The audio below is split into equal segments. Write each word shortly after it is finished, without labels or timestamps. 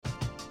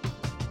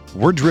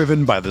We're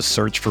driven by the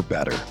search for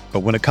better. But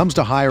when it comes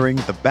to hiring,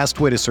 the best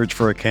way to search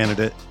for a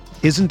candidate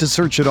isn't to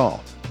search at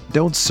all.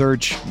 Don't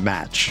search,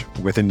 match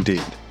with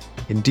Indeed.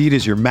 Indeed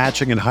is your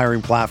matching and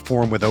hiring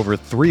platform with over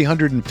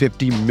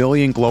 350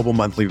 million global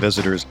monthly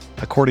visitors,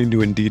 according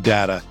to Indeed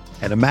data,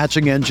 and a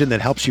matching engine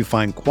that helps you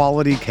find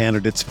quality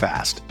candidates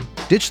fast.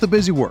 Ditch the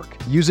busy work.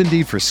 Use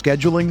Indeed for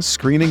scheduling,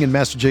 screening, and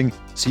messaging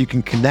so you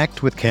can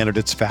connect with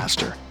candidates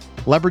faster.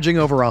 Leveraging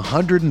over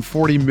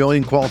 140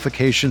 million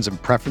qualifications and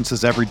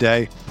preferences every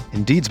day,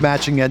 Indeed's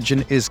matching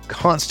engine is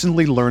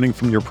constantly learning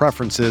from your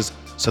preferences,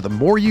 so the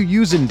more you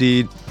use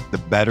Indeed, the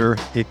better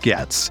it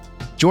gets.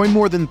 Join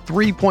more than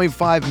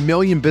 3.5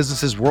 million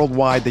businesses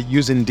worldwide that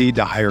use Indeed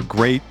to hire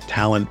great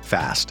talent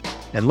fast.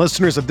 And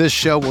listeners of this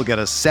show will get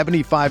a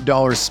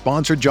 $75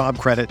 sponsored job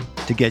credit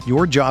to get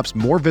your jobs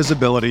more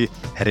visibility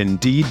at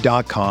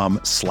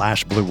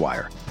Indeed.com/Blue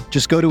Wire.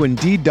 Just go to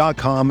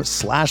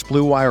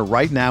Indeed.com/Blue Wire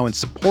right now and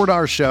support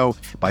our show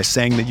by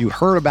saying that you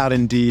heard about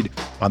Indeed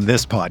on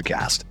this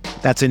podcast.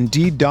 That's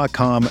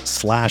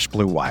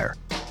Indeed.com/Blue Wire.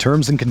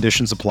 Terms and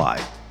conditions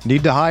apply.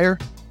 Need to hire?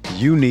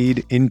 You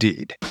need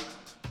Indeed.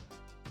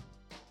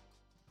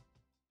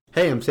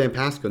 Hey, I'm Sam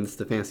Pasco, and this is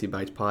the Fantasy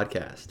Bites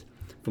podcast.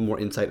 For more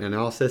insight and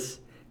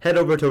analysis, head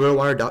over to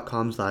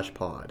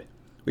RotoWire.com/pod.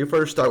 We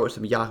first start with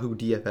some Yahoo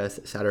DFS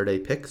Saturday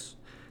picks.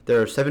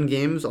 There are 7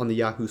 games on the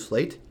Yahoo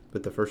slate,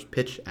 with the first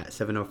pitch at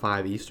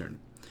 7:05 Eastern.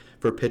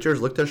 For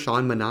pitchers, look to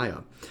Sean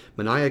Manaea.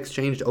 Manaea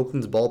exchanged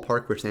Oakland's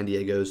ballpark for San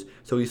Diego's,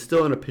 so he's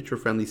still in a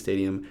pitcher-friendly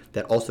stadium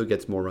that also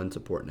gets more run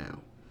support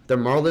now. The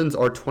Marlins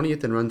are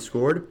 20th in runs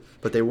scored,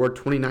 but they were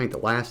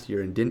 29th last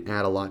year and didn't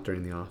add a lot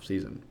during the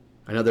offseason.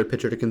 Another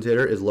pitcher to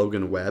consider is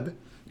Logan Webb.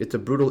 It's a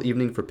brutal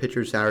evening for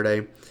pitchers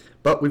Saturday,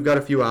 but we've got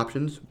a few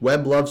options.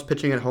 Webb loves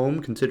pitching at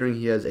home, considering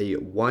he has a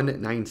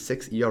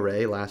 1.96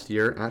 ERA last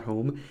year at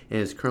home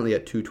and is currently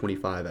at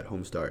 2.25 at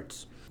home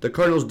starts. The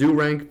Cardinals do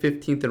rank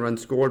 15th in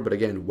runs scored, but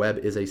again, Webb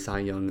is a Cy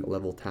Young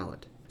level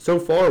talent. So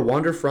far,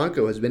 Wander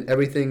Franco has been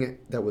everything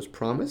that was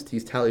promised.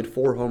 He's tallied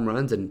 4 home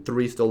runs and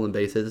 3 stolen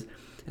bases,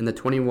 and the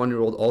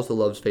 21-year-old also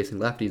loves facing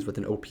lefties with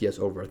an OPS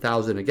over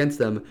 1,000 against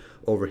them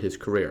over his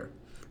career.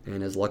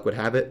 And as luck would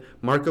have it,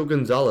 Marco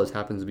Gonzalez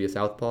happens to be a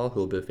southpaw who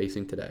will be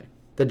facing today.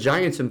 The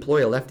Giants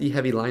employ a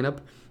lefty-heavy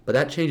lineup, but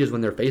that changes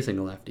when they're facing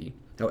a lefty.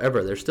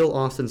 However, there's still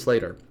Austin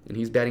Slater, and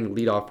he's batting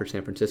leadoff for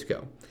San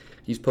Francisco.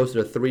 He's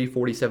posted a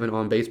 .347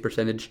 on-base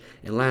percentage,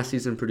 and last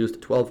season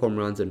produced 12 home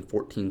runs and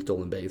 14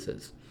 stolen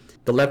bases.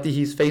 The lefty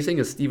he's facing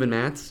is Steven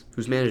Matz,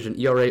 who's managed an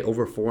ERA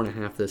over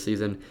 4.5 this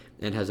season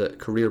and has a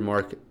career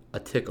mark a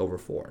tick over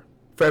 4.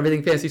 For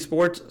everything fantasy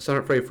sports, sign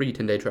up for a free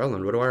 10-day trial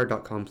on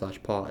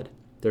RotoWire.com/pod.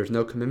 There's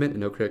no commitment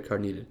and no credit card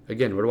needed.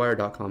 Again,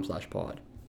 RotoWire.com/pod.